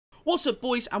What's up,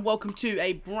 boys, and welcome to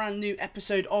a brand new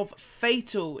episode of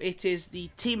Fatal. It is the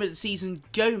team of the season,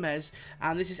 Gomez,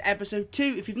 and this is episode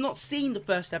 2. If you've not seen the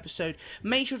first episode,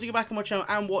 make sure to go back on my channel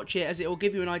and watch it, as it will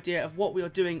give you an idea of what we are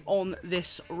doing on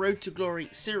this Road to Glory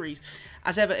series.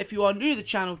 As ever, if you are new to the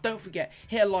channel, don't forget,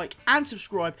 hit a like and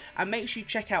subscribe, and make sure you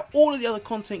check out all of the other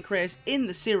content creators in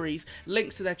the series.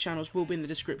 Links to their channels will be in the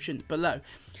description below.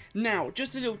 Now,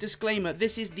 just a little disclaimer,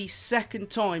 this is the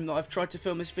second time that I've tried to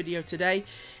film this video today.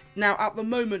 Now, at the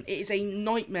moment, it is a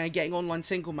nightmare getting online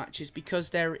single matches because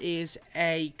there is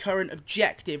a current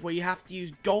objective where you have to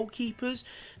use goalkeepers,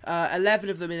 11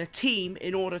 of them in a team,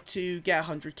 in order to get a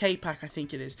 100k pack, I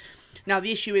think it is. Now,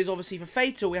 the issue is, obviously, for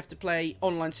Fatal, we have to play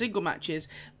online single matches.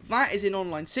 That is in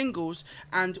online singles,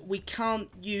 and we can't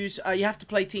use, you have to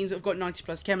play teams that have got 90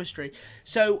 plus chemistry.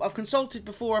 So, I've consulted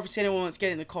before, obviously, anyone wants to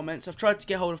get in the comments. I've tried to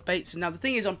get hold of Bates, and now the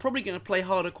thing is, I'm probably going to play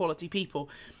harder quality people.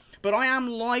 But I am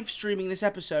live streaming this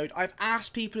episode. I've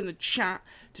asked people in the chat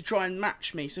to try and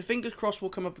match me, so fingers crossed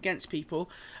we'll come up against people.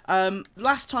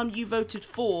 Last time you voted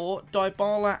for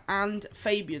Dybala and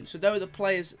Fabian, so those are the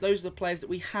players that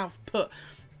we have put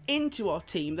into our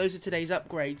team. Those are today's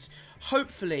upgrades.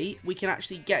 Hopefully we can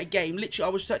actually get a game. Literally,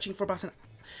 I was searching for about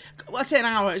I'd say an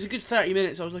hour. It was a good 30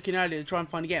 minutes. I was looking earlier to try and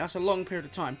find a game. That's a long period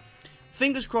of time.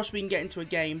 Fingers crossed we can get into a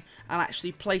game and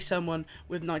actually play someone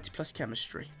with 90 plus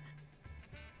chemistry.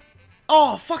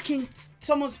 Oh, fucking,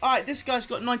 someone's, alright, this guy's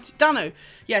got 90, Dano,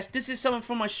 yes, this is someone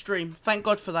from my stream, thank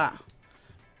God for that.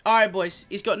 Alright, boys,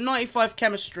 he's got 95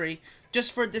 chemistry.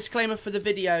 Just for a disclaimer for the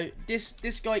video, this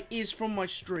guy is from my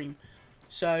stream.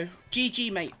 So,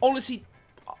 GG, mate, honestly,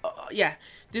 yeah,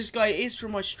 this guy is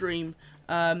from my stream.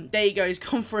 There you go, he's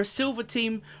gone for a silver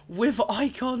team with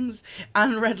icons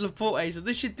and red Laporte, so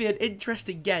this should be an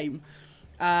interesting game.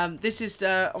 This is,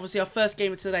 obviously, our first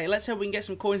game of today. Let's hope we can get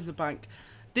some coins in the bank.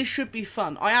 This should be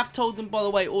fun. I have told them, by the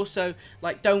way, also,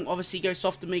 like, don't obviously go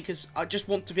soft on me because I just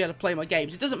want to be able to play my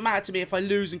games. It doesn't matter to me if I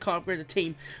lose and can't upgrade a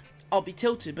team. I'll be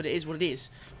tilted, but it is what it is.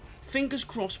 Fingers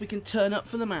crossed we can turn up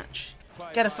for the match.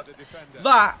 Get a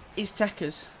that is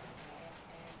Tekker's.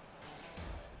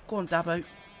 Go on, Dabo.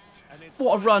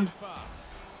 What a run.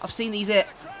 I've seen these hit.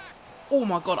 Oh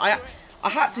my God. I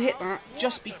had to hit that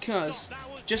just because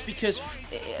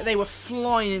they were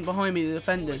flying in behind me, the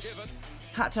defenders.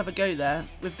 Had to have a go there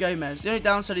with Gomez. The only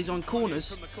downside is on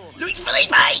corners. Luis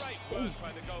Felipe! Ooh.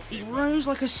 He rose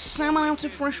like a salmon out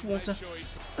of fresh water.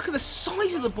 Look at the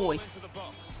size of the boy.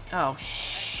 Oh,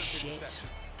 shit.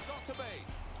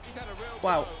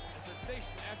 Wow.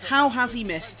 How has he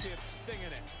missed?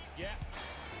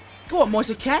 Go on,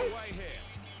 Moise Ken.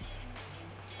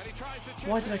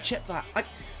 Why did I chip that?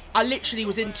 I literally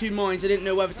was in two minds. I didn't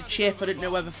know whether to chip. I didn't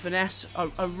know whether finesse.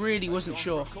 I really wasn't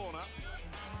sure.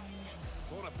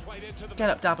 Get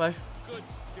up, Dabo. Good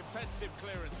defensive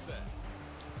clearance there.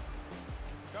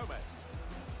 Gomez.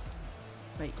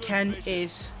 Wait, Ken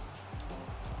is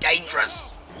dangerous.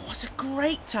 Oh, it's a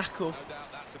great tackle. No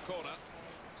doubt that's a corner.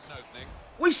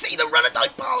 We've seen the run of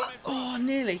Dybala. Oh,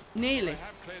 nearly. Nearly.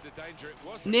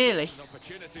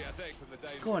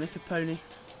 Go on, Capone.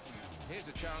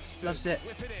 Loves it.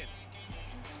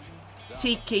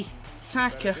 Tiki,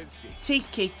 Taka,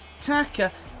 Tiki,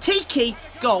 Taka, Tiki.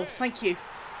 Goal. Thank you.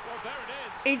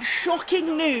 In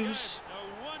shocking news,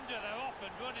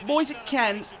 Moise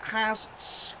Ken has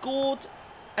scored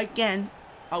again.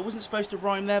 I wasn't supposed to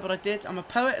rhyme there, but I did. I'm a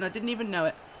poet and I didn't even know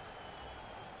it.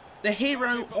 The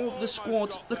hero of the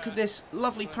squad. Look at this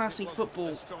lovely passing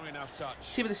football.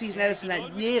 Team of the season, Edison, they're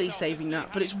nearly saving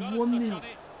that, but it's 1-0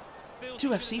 to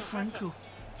FC Franco.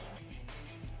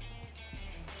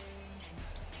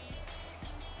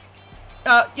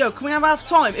 Yo, can we have half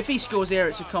time? If he scores here,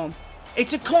 it's a con.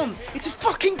 It's a con. It's a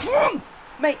fucking con,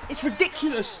 mate. It's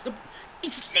ridiculous.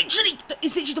 It's literally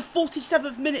the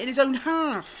 47th minute in his own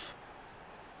half.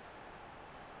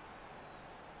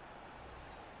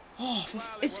 Oh,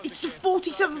 it's the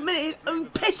 47th minute in his own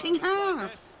pissing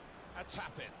half. A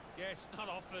tap in. Yeah, it's not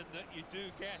often that you do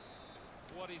get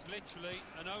what is literally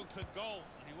an open goal,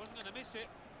 and he wasn't going to miss it.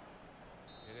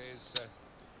 It is.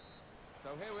 So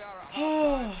here we are at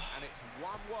half-time, and it's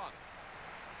 1-1.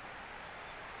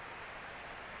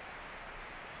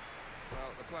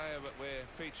 Well, the player that we're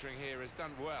featuring here has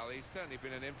done well. He's certainly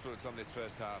been an influence on this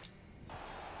first half.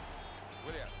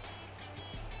 William.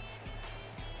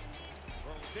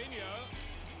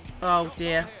 Oh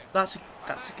dear, that's a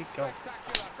good goal.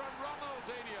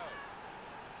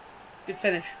 Good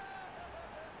finish.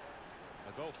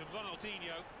 A goal from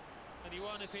Ronaldinho, and he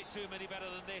won't have hit too many better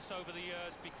than this over the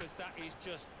years because that is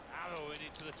just arrowing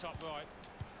into the top right.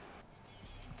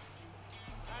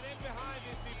 And in behind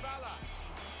is Dybala.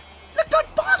 Look,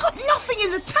 Dybala's got nothing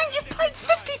in the tank. You've played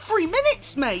 53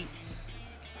 minutes, mate.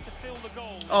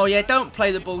 Oh, yeah, don't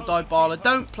play the ball, Dybala.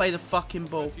 Don't play the fucking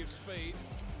ball.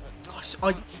 Gosh,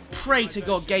 I pray to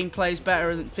God gameplay is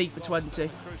better than FIFA 20.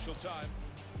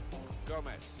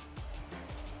 Gomez.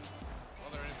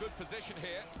 Well, they're in a good position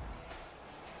here.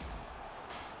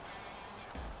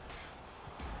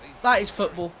 That is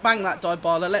football. Bang that,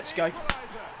 Dybala. Let's go.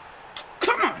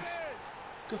 Come on.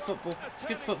 Good football.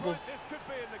 Good football.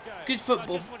 Good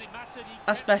football.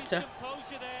 That's better.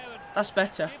 That's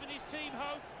better.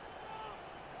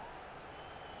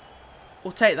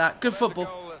 We'll take that. Good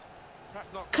football.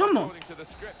 Come on.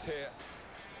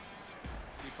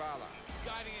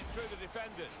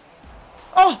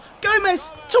 Oh,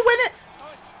 Gomez to win it.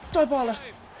 Dybala.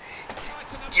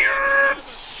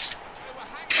 Yes.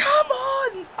 Come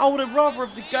on. I would have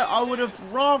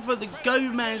rather the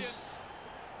Gomez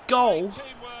goal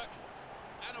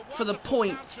for the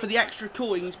point, for the extra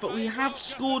coins, but we have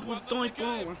scored with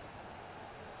Dybala.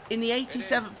 In the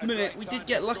 87th minute, we did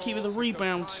get lucky with a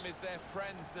rebound.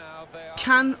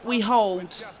 Can we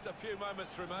hold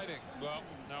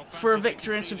for a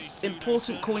victory and some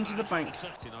important coins in the bank?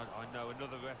 I know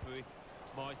another referee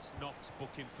might not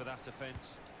book him for that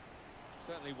offence.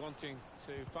 Certainly wanting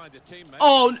to find a teammate.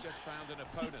 Oh, just found an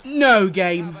opponent. No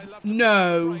game.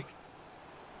 No.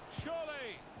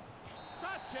 Surely,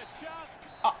 such a chance.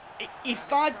 If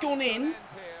that had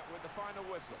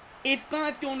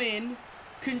gone in,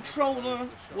 controller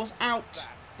was out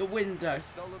the window.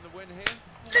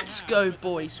 Let's go,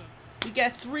 boys. We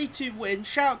get a 3-2 win.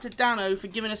 Shout out to Dano for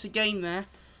giving us a game there.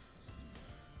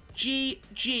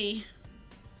 GG.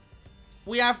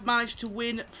 We have managed to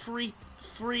win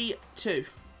 3-2.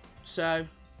 So,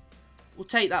 we'll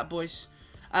take that, boys.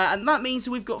 And that means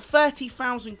that we've got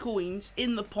 30,000 coins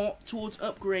in the pot towards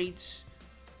upgrades.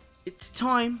 It's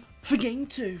time for game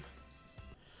 2.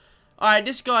 Alright,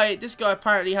 this guy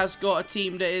apparently has got a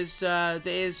team that is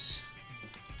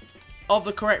of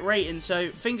the correct rating, so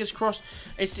fingers crossed.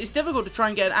 It's difficult to try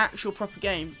and get an actual proper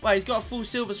game. Well, he's got a full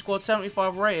silver squad,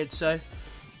 75 rated, so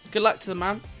good luck to the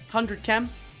man. 100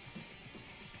 chem.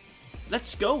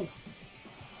 Let's go.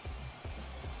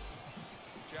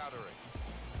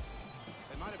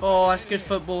 Oh, that's good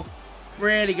football.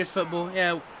 Really good football.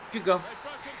 Yeah, good goal.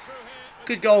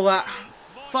 Good goal, that.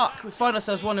 Fuck, we find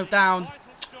ourselves 1-0 down.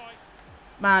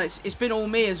 Man, it's been all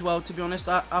me as well, to be honest.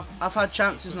 I've had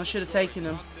chances and I should have taken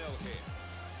them.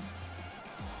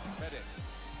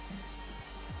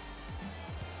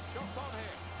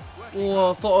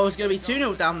 Oh, I thought I was going to be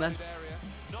 2-0 down then.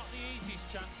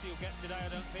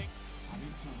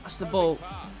 That's the ball.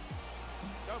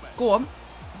 Go on.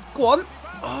 Go on.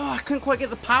 Oh, I couldn't quite get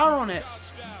the power on it.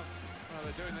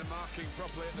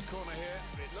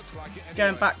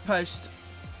 Going back post.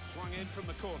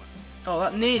 Oh,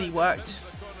 that nearly worked.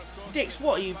 Dix,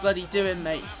 what are you bloody doing,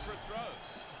 mate?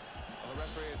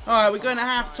 Alright, we're going to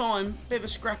half-time. Bit of a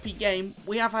scrappy game.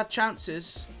 We have had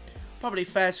chances. Probably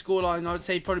fair scoreline, I would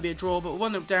say probably be a draw, but we're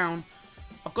 1-0 down.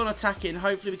 I've gone attacking.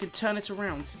 Hopefully we can turn it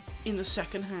around in the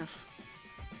second half.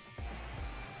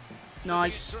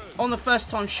 Nice. On the first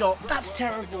time shot. That's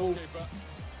terrible.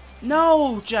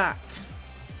 No, Jack.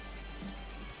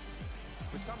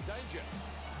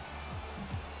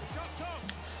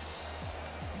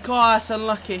 God, that's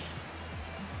unlucky.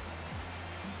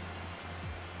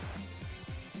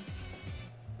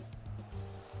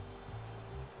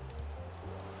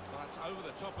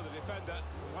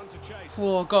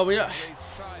 Oh God,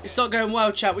 it's not going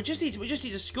well, chat. We just need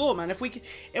to score, man. If we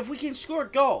can score a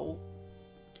goal,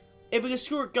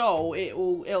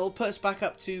 it'll put us back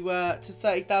up to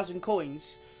 30,000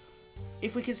 coins.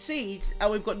 If we concede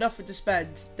and we've got nothing to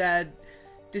spend, then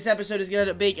this episode is going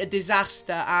to be a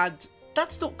disaster, and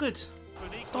that's not good.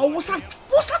 Oh, what's that?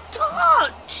 What's that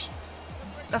touch?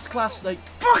 That's class, though.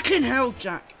 Fucking hell,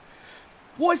 Jack.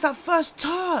 What is that first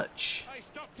touch?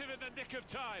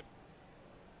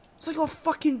 It's like got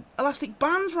fucking elastic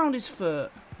bands around his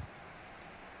foot.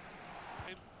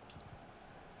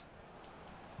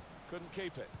 Couldn't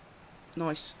keep it.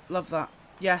 Nice, love that.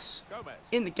 Yes,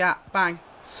 in the gap, bang.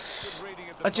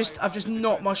 I've just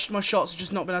not my shots have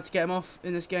just not been able to get him off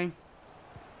in this game.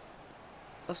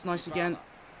 That's nice again.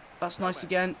 That's nice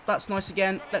again. That's nice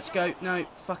again. Let's go. No,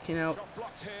 fucking hell.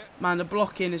 Man, the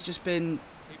blocking has just been...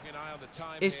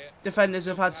 His defenders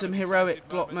have had some heroic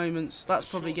block moments. That's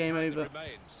probably game over.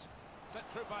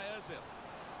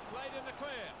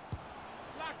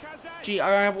 Gee,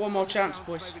 I have one more chance,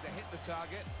 boys.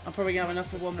 I'm probably going to have enough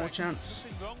for one more chance.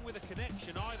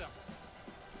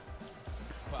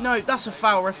 No, that's a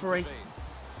foul, referee.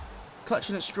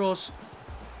 Clutching at straws.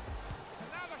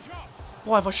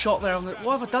 Why have I shot there?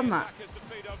 Why have I done that?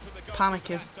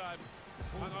 Panicking.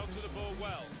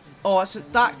 Oh,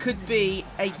 that could be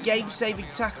a game-saving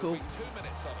tackle.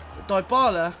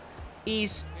 Dybala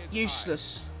is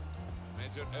useless.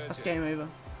 That's game over.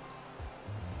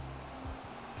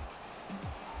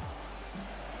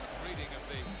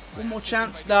 One more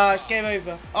chance. Nah, it's game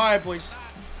over. Alright, boys.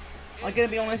 I'm going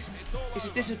to be honest. It's a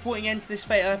disappointing end to this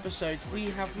F8Tal episode. We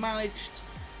have managed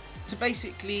to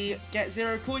basically get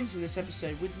 0 coins in this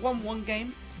episode. We'd won 1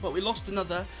 game, but we lost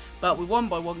another. But we won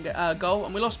by 1 goal,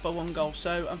 and we lost by 1 goal.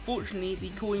 So, unfortunately, the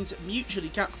coins mutually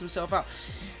cancelled themselves out.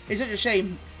 It's such a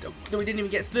shame that we didn't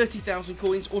even get 30,000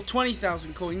 coins or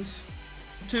 20,000 coins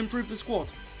to improve the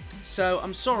squad. So,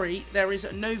 I'm sorry, there is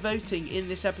no voting in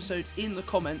this episode in the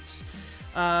comments.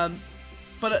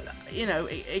 But, you know,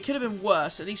 it could have been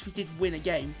worse. At least we did win a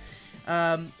game.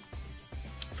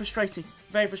 Frustrating.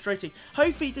 Very frustrating.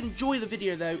 Hopefully you did enjoy the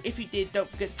video though. If you did, don't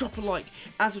forget to drop a like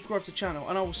and subscribe to the channel.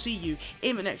 And I will see you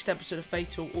in the next episode of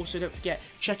F8Tal. Also, don't forget,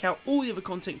 check out all the other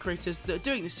content creators that are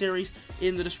doing this series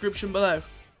in the description below.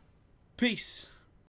 Peace.